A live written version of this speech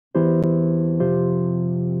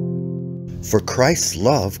For Christ's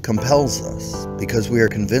love compels us, because we are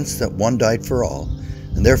convinced that one died for all,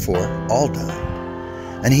 and therefore all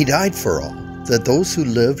died. And he died for all, that those who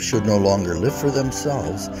live should no longer live for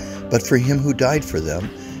themselves, but for him who died for them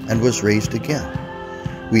and was raised again.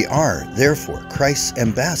 We are, therefore, Christ's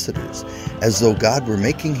ambassadors, as though God were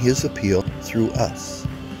making his appeal through us.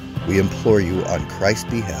 We implore you on Christ's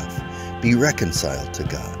behalf, be reconciled to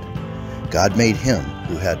God. God made him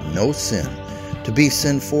who had no sin to be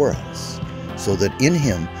sin for us, so that in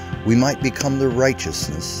him we might become the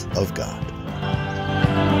righteousness of God.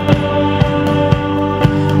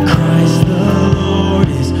 Christ the Lord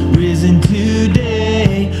is risen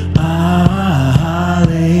today. Hallelujah.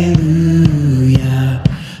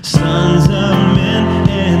 Sons of men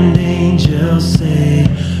and angels say,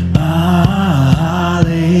 hallelujah.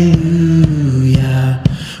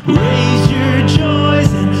 Raise your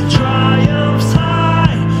joys and triumphs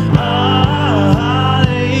high.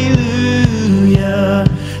 Hallelujah.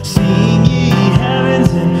 Sing ye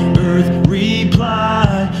heavens and earth reply.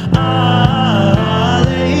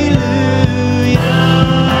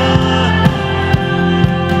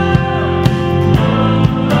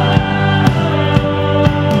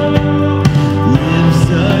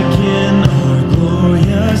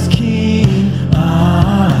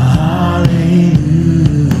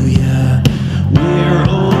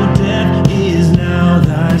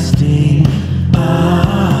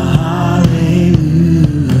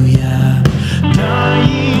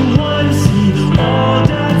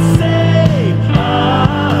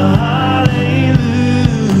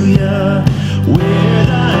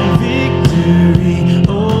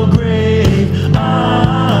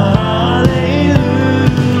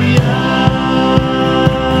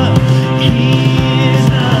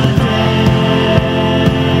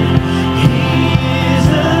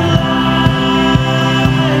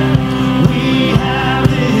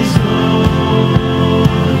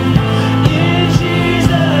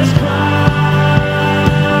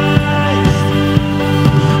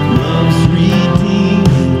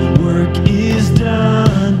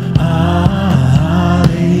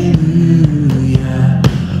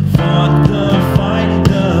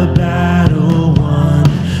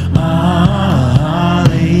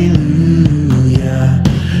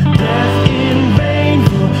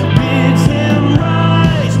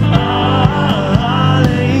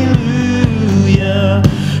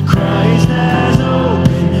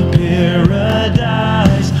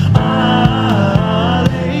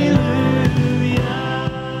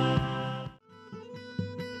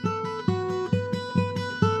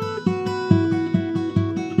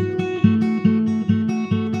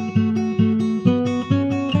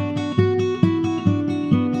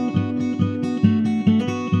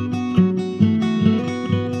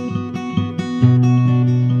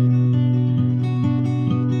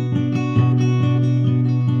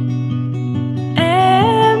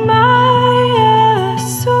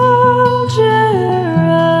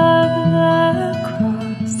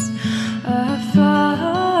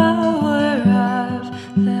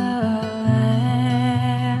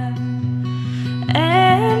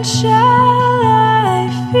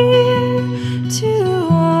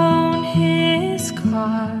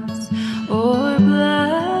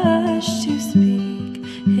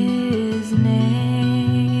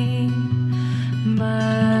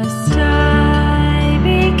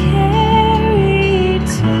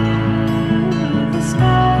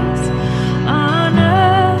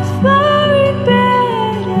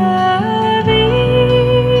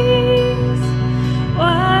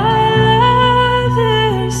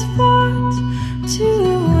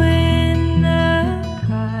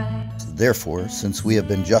 Therefore, since we have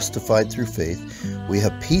been justified through faith, we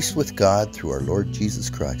have peace with God through our Lord Jesus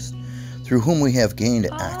Christ, through whom we have gained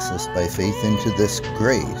access by faith into this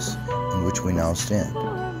grace in which we now stand.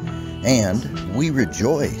 And we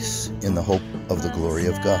rejoice in the hope of the glory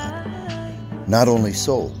of God. Not only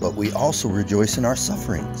so, but we also rejoice in our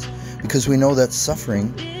sufferings, because we know that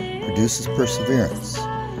suffering produces perseverance,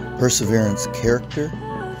 perseverance, character,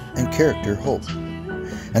 and character, hope.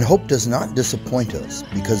 And hope does not disappoint us,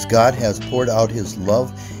 because God has poured out his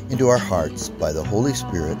love into our hearts by the Holy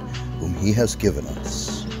Spirit, whom he has given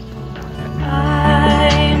us.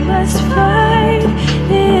 I must fight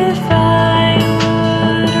if I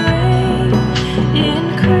would reign.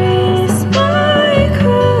 Increase my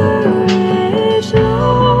courage,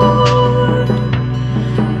 Lord.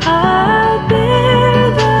 I'll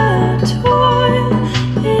bear the toil,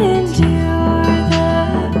 endure the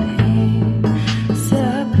pain,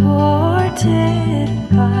 supported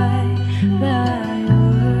by thy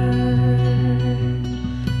word.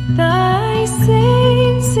 Thy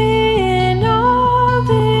saints in all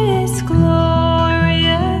this glory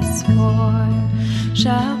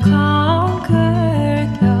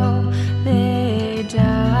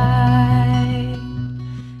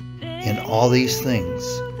all these things,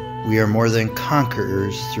 we are more than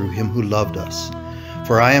conquerors through him who loved us.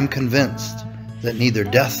 For I am convinced that neither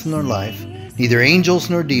death nor life, neither angels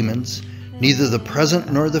nor demons, neither the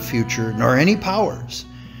present nor the future, nor any powers,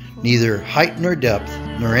 neither height nor depth,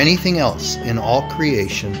 nor anything else in all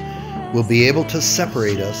creation will be able to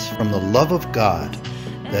separate us from the love of God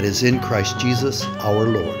that is in Christ Jesus our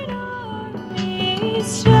Lord.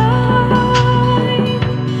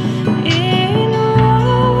 In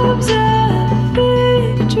robes of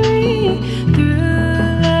victory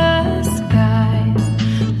through the skies,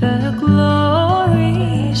 the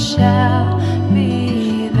glory shall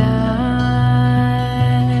be thine.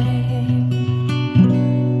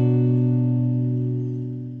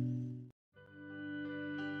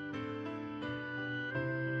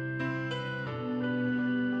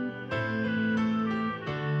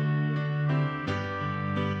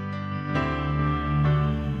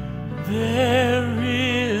 There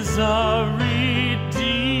is a Redeemer,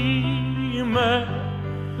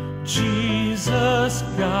 Jesus,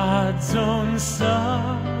 God's own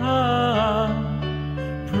Son,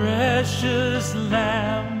 precious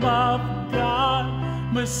Lamb of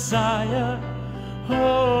God, Messiah,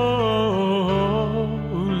 Holy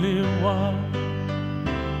One.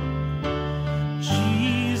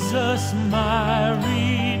 Jesus, my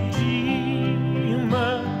Redeemer,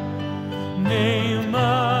 name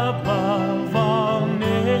above all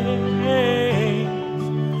names,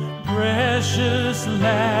 precious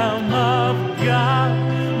Lamb of God,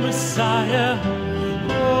 Messiah,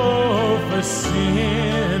 oh, for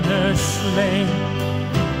sinners slain.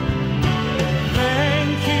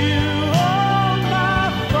 Thank you, oh my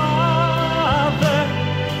Father,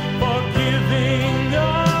 for giving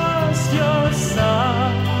us your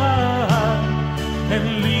Son and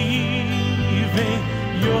leaving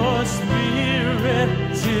your Spirit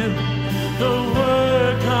till the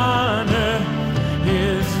work on earth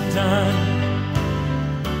is done.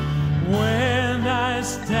 When I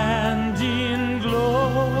stand in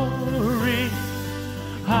glory,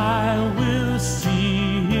 I will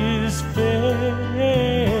see his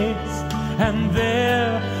face, and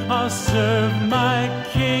there I'll serve my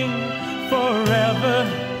King forever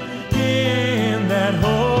in that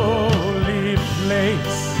holy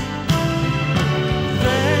place.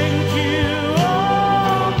 Thank you,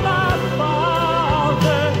 oh my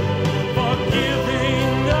Father, for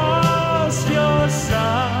giving us your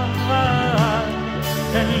Son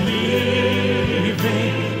and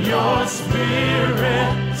leaving your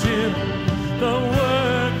Spirit till the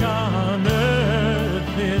work on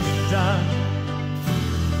earth is done.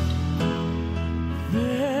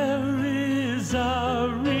 There is a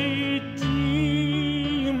Redeemer,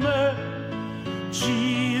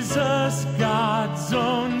 Jesus, God's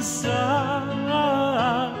own Son,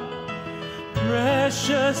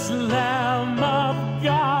 precious Lamb of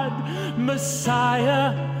God,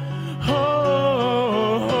 Messiah,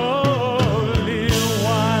 Holy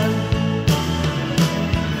One.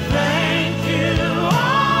 Thank you, oh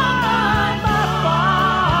my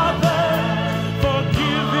Father, for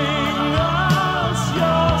giving us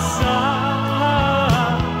your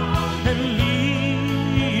Son and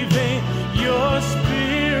leaving your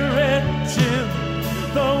Spirit till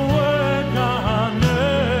the work on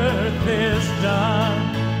earth is done,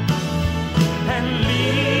 and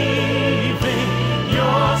leaving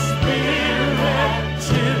your Spirit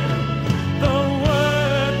till the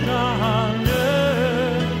work on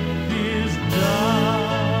earth is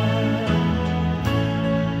done.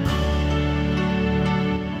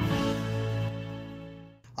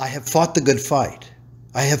 I have fought the good fight.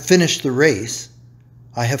 I have finished the race.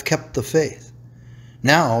 I have kept the faith.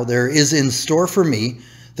 Now there is in store for me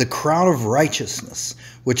the crown of righteousness,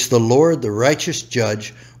 which the Lord, the righteous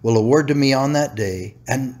judge, will award to me on that day,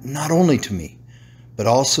 and not only to me, but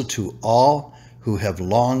also to all who have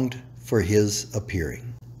longed for his appearing.